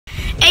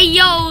Hey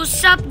yo,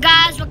 what's up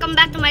guys? Welcome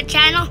back to my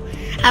channel.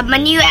 I have my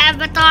new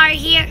avatar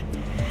here.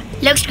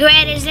 Looks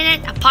great, isn't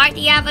it? A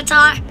party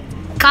avatar.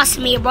 Cost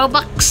me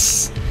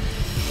Robux.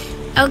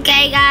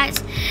 Okay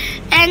guys.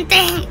 And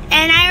I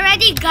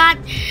already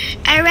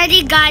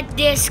got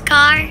this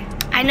car.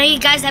 I know you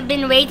guys have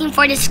been waiting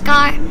for this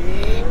car.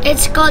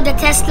 It's called the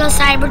Tesla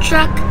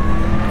Cybertruck.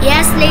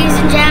 Yes, ladies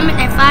and gentlemen,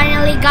 I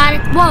finally got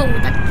it. Whoa,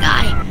 that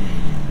guy.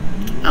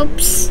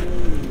 Oops.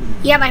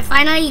 Yep, I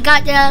finally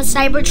got the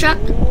Cybertruck.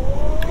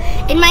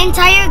 In my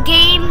entire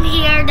game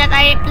here that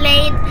I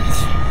played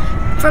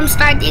from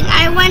starting,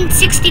 I went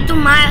 62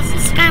 miles.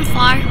 It's kind of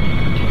far.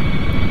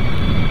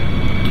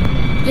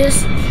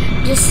 Just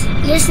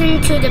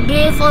listening to the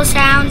beautiful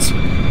sounds.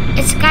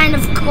 It's kind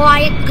of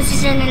quiet because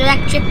it's an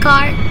electric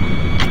car,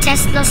 a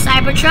Tesla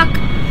Cybertruck.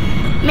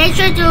 Make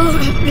sure to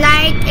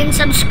like and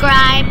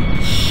subscribe,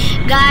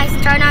 guys.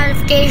 Turn on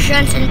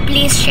notifications and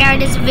please share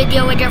this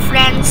video with your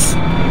friends.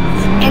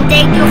 And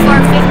thank you for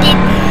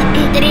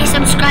 53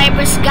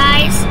 subscribers,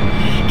 guys.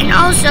 And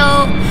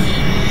also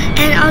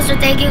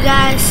thank you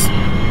guys.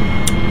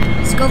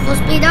 Let's go full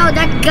speed. Oh,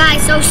 that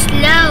guy's so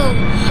slow.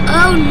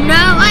 Oh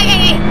no.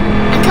 Hey.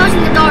 I'm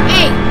closing the door.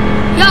 Hey.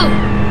 Yo.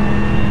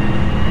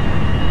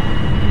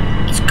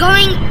 It's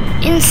going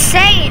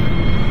insane.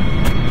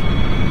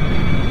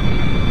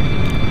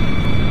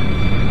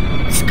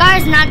 This car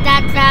is not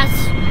that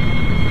fast.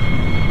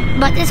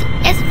 But it's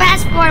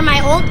fast for my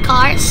old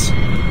cars.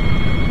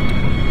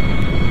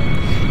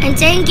 And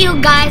thank you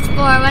guys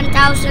for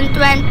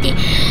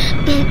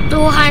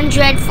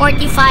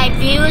 245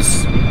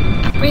 views.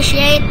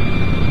 Appreciate.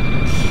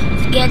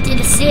 Let's get to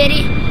the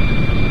city.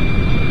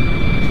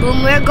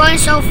 Boom, we're going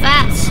so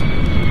fast.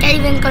 Can't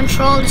even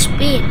control the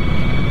speed.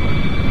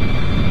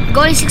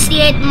 Going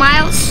 68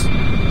 miles.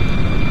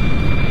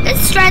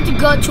 Let's try to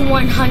go to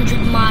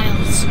 100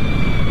 miles.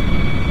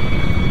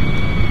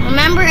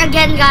 Remember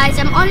again guys,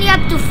 I'm only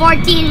up to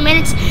 14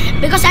 minutes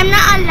because I'm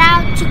not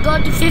allowed to go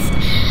to 50.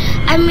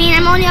 I'm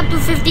only up to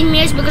 15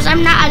 minutes because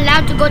I'm not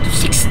allowed to go to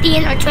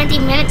 16 or 20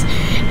 minutes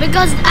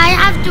because I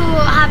have to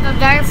have a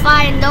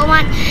verify and don't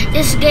want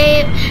this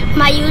game,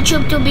 my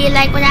YouTube, to be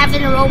like what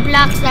happened in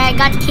Roblox that I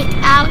got kicked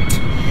out.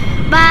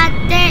 But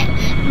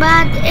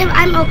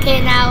I'm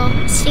okay now.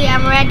 See,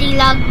 I'm already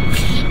logged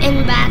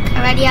in back. I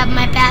already have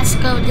my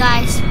passcode,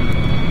 guys.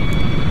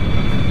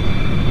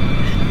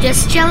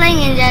 Just chilling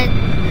in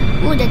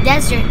the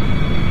desert.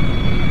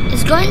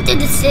 It's going to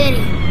the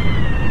city.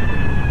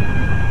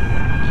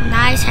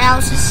 Nice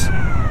houses.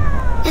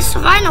 Let's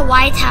find a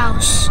White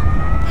House.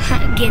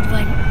 Good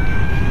one.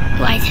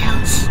 White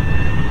House.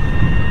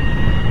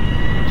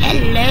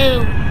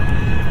 Hello.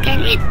 Can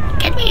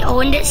we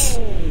own this?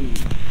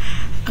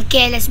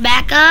 Okay, let's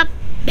back up.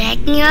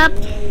 Backing up.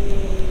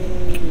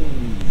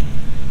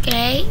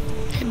 Okay,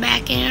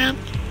 backing up.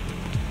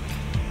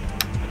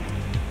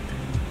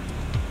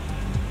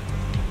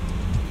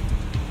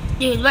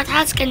 Dude, what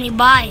house can we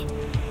buy?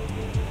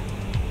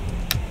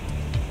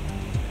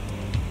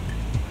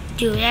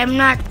 Dude, I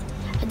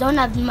don't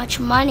have much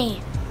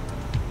money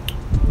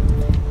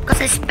because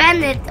I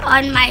spend it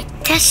on my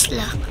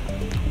Tesla.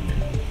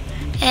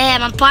 Hey,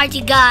 I'm a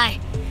party guy.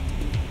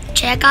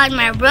 Check out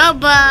my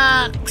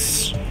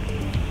Roblox.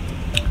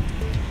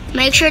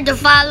 Make sure to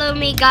follow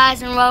me,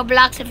 guys, on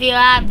Roblox if you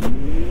have.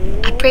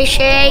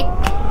 Appreciate.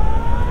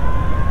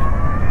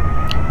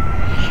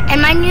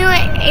 And my new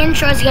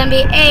intro is gonna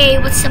be, hey,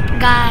 what's up,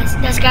 guys?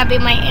 That's gonna be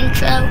my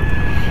intro,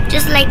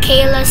 just like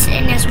Kayla's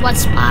in his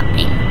What's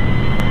Popping.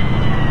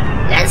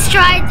 Let's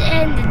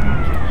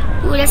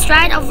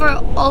try it over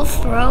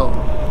off-road.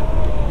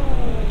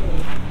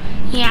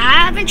 Yeah,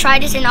 I haven't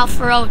tried this in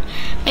off-road.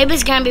 Maybe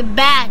it's gonna be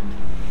bad.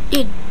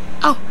 Dude,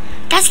 oh,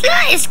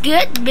 Tesla is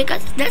good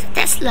because that's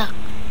Tesla.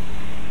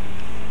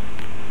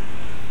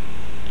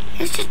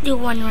 Let's just do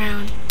one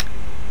round.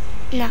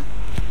 No.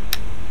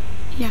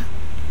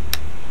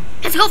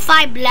 Let's go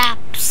 5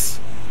 laps.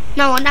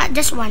 No, not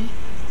just one.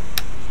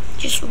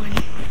 Just one.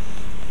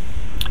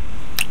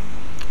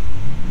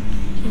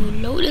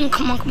 Loading,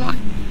 come on.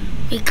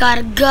 We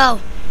gotta go.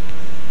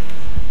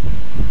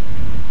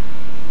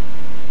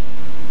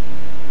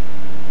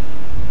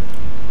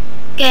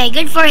 Okay,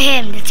 good for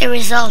him. That's the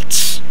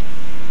results.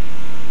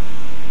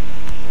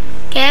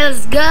 Okay,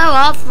 let's go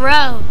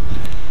off-road.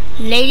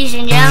 Ladies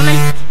and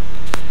gentlemen,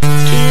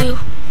 2,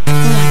 1.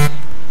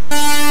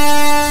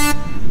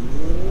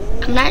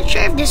 I'm not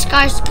sure if this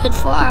car is good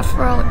for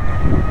off-road.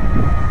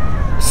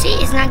 See,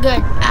 it's not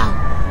good. Ow.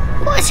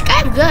 Oh, it's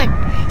kind of good.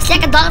 It's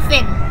like a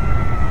dolphin.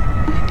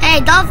 Hey,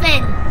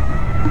 dolphin!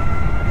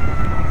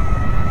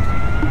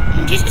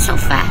 This is so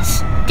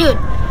fast. Dude,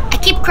 I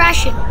keep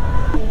crashing.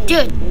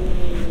 Dude.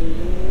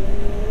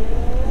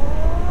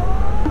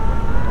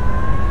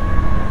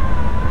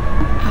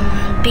 I'm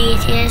gonna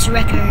beat his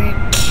record.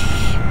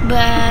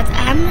 But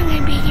I'm not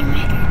gonna beat his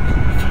record.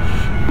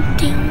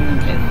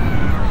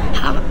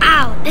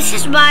 Ow. This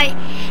is why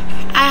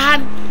I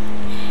have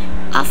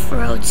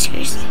off-road,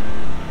 seriously.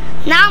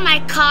 Now my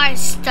car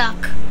is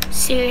stuck.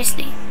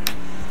 Seriously.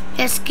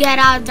 Let's get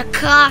out of the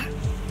car.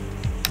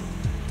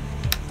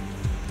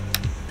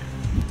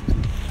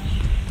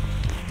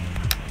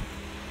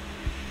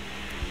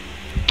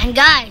 And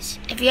guys,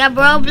 if you have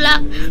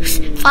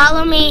Roblox,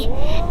 follow me,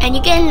 and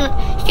you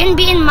can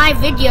be in my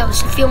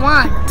videos if you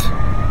want.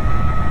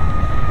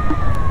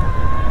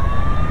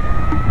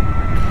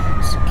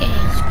 Okay,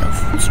 let's go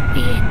full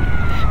speed.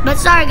 But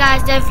sorry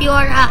guys, if you're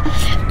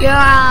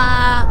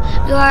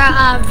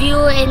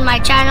view in my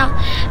channel,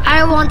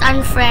 I won't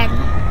unfriend.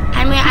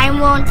 I mean, I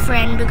won't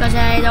friend because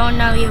I don't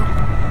know you.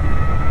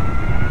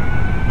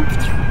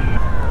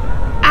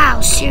 Ow,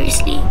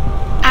 seriously?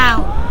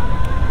 Ow.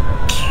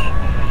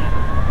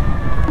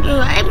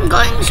 I'm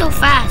going so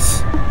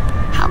fast.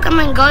 How come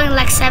I'm going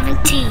like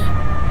 70,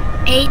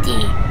 80?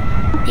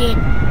 Dude,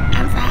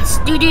 I'm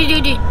fast. Dude.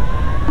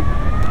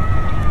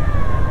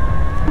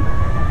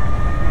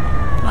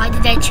 Why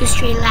did I choose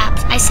 3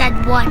 laps? I said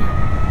 1.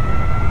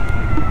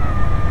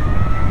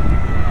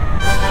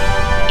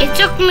 It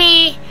took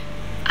me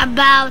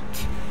about...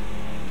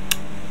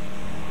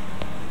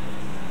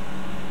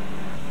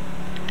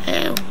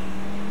 Oh.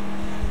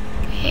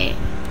 Okay.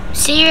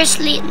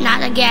 Seriously,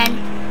 not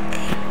again.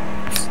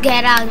 Let's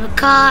get out of the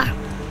car.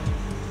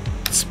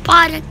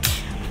 Spot it.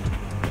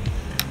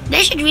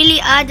 They should really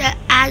add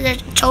a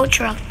tow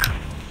truck.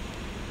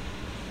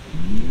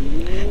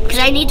 Because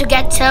I need to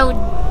get towed.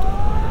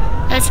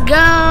 Let's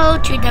go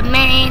to the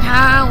main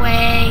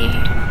highway.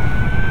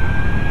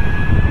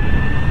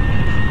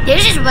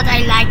 This is what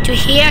I like to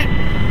hear.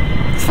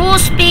 Full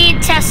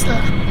speed Tesla.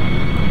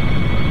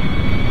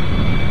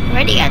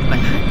 Already at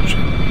 100.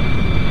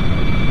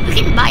 We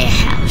can buy a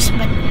house,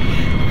 but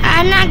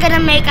I'm not gonna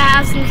make a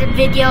house in the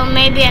video.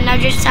 Maybe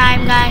another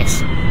time,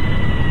 guys.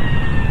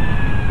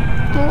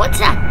 Well, what's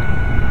that?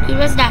 Dude,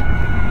 what's that?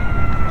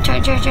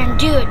 Turn.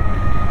 Dude,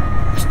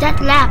 what's that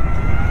lap?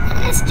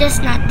 Let's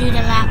just not do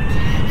the lap.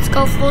 Let's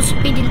go full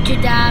speed into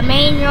the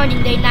main road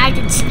in the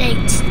United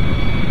States.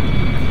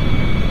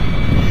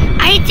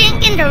 I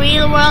think in the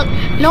real world,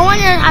 no one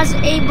is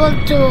able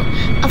to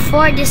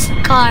afford this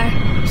car.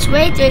 It's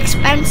way too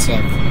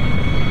expensive.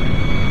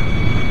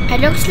 It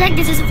looks like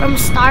this is from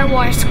Star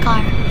Wars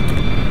car.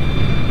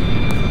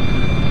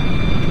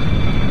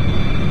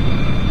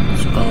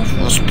 Let's go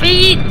full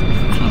speed.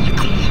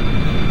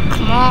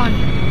 Come on.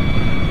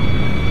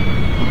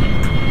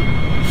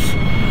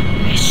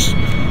 Miss.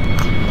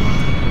 Come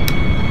on.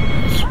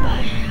 Let's buy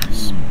a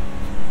house.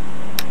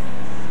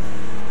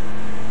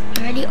 I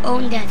already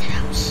own that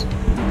house.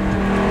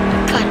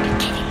 You gotta be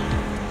kidding.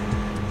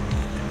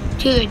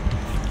 Dude,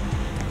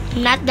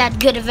 I'm not that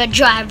good of a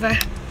driver.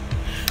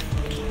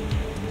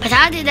 But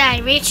how did I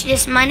reach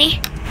this money?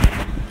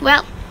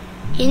 Well,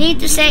 you need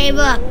to save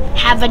up,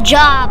 have a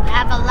job,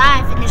 have a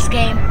life in this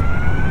game.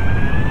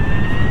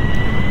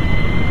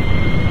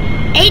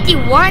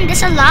 81,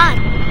 that's a lot.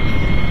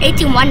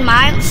 81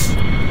 miles.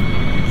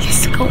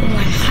 Let's go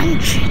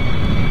 100.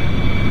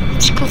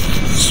 Let's go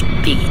full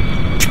speed.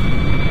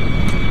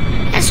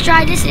 Let's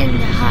try this in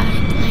the high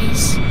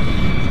place.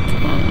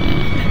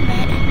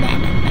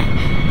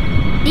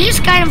 These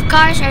kind of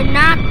cars are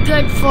not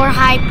good for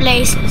high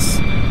places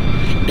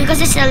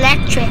because it's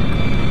electric.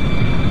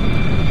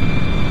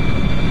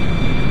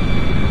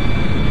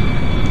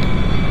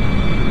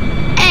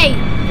 Hey,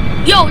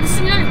 yo, this is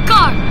another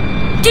car.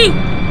 Dude,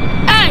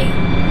 hey.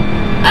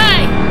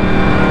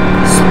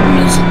 Some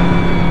music.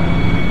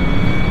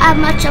 I'm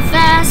much a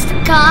fast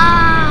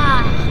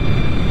car.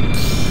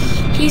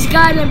 He's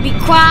gonna be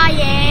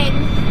crying.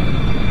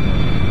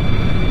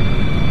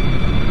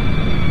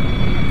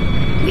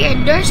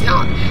 Weird, there's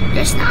not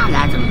a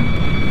lot of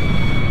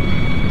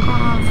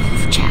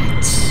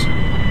chats.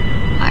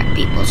 Why are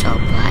people so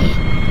quiet?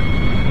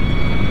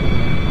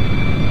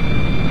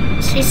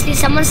 Seriously,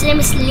 someone's name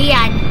is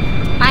Leon.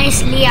 Mine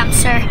is Liam,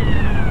 sir.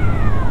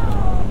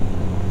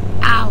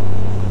 Ow.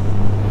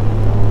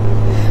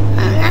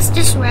 Let's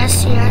just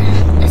rest here.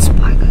 Let's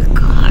park a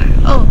car.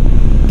 Oh,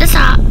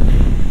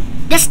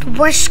 that's the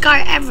worst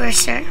car ever,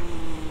 sir.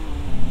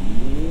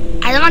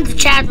 I don't want to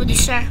chat with you,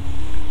 sir.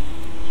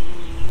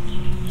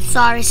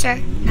 Sorry,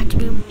 sir. Not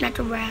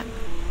to brag.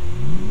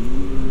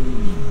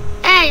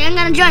 Hey, I'm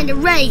gonna join the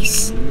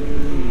race.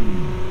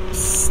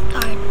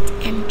 Start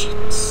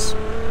engines.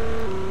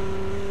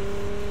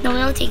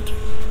 No, thank you.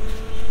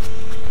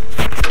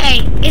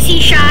 Hey, is he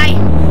shy?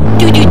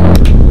 Dude,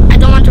 I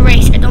don't want to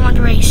race.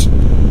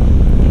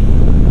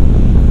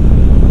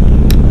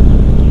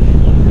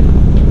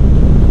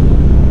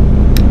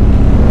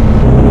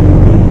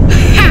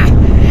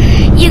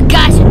 You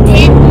guys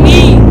did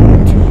me.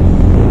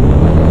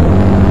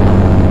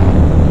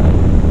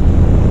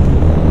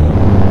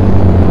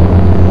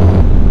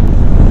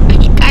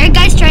 Are you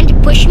guys trying to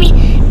push me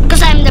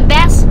because I'm the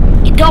best?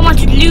 You don't want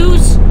to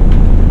lose?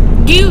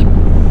 Dude.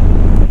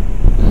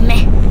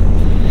 Meh.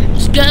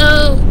 Let's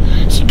go.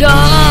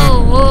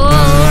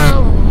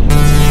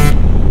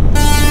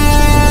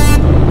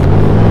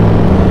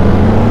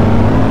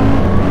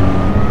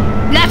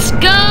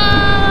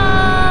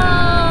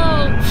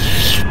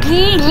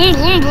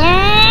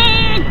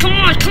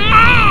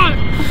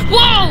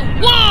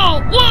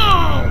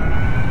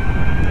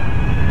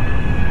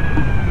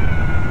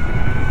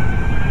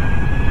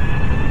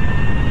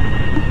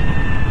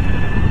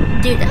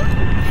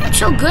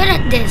 so good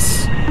at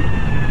this.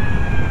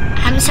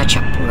 I'm such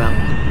a pro.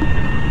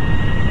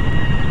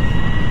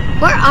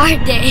 Where are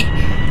they?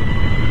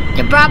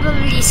 They're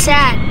probably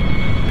sad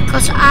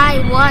because I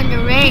won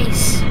the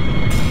race.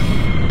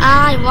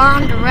 I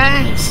won the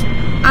race.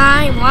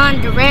 I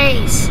won the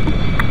race.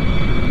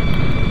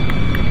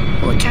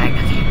 Oh, third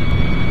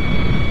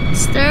again.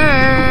 It's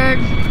third.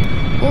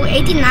 Oh,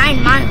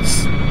 89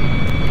 miles.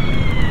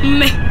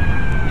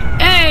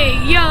 Hey,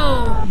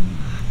 yo.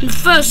 The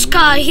first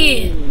car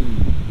here.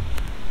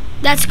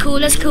 That's cool,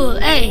 that's cool.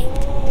 Hey.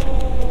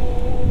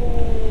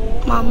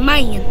 My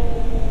man.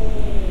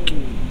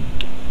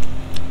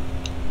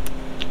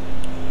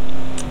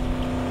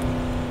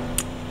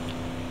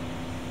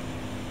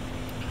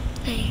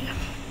 There you go.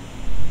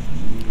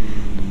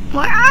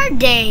 Where are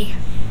they?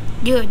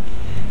 Dude,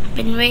 I've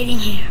been waiting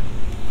here.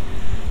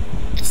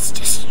 Let's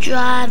just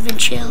drive and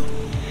chill.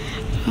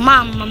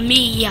 Mamma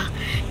mia.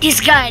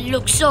 This guy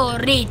looks so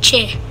rich.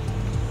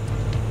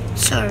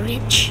 So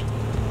rich.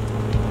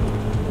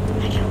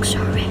 I look so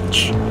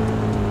rich.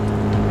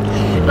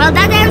 Well,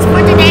 that ends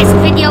for today's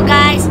video,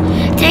 guys.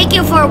 Thank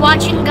you for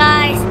watching,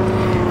 guys.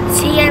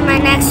 See you in my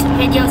next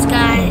videos,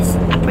 guys.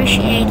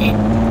 Appreciate it.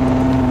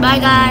 Bye,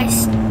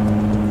 guys.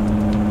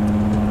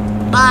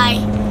 Bye.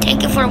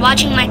 Thank you for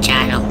watching my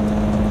channel.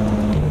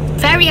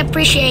 Very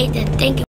appreciated. Thank you.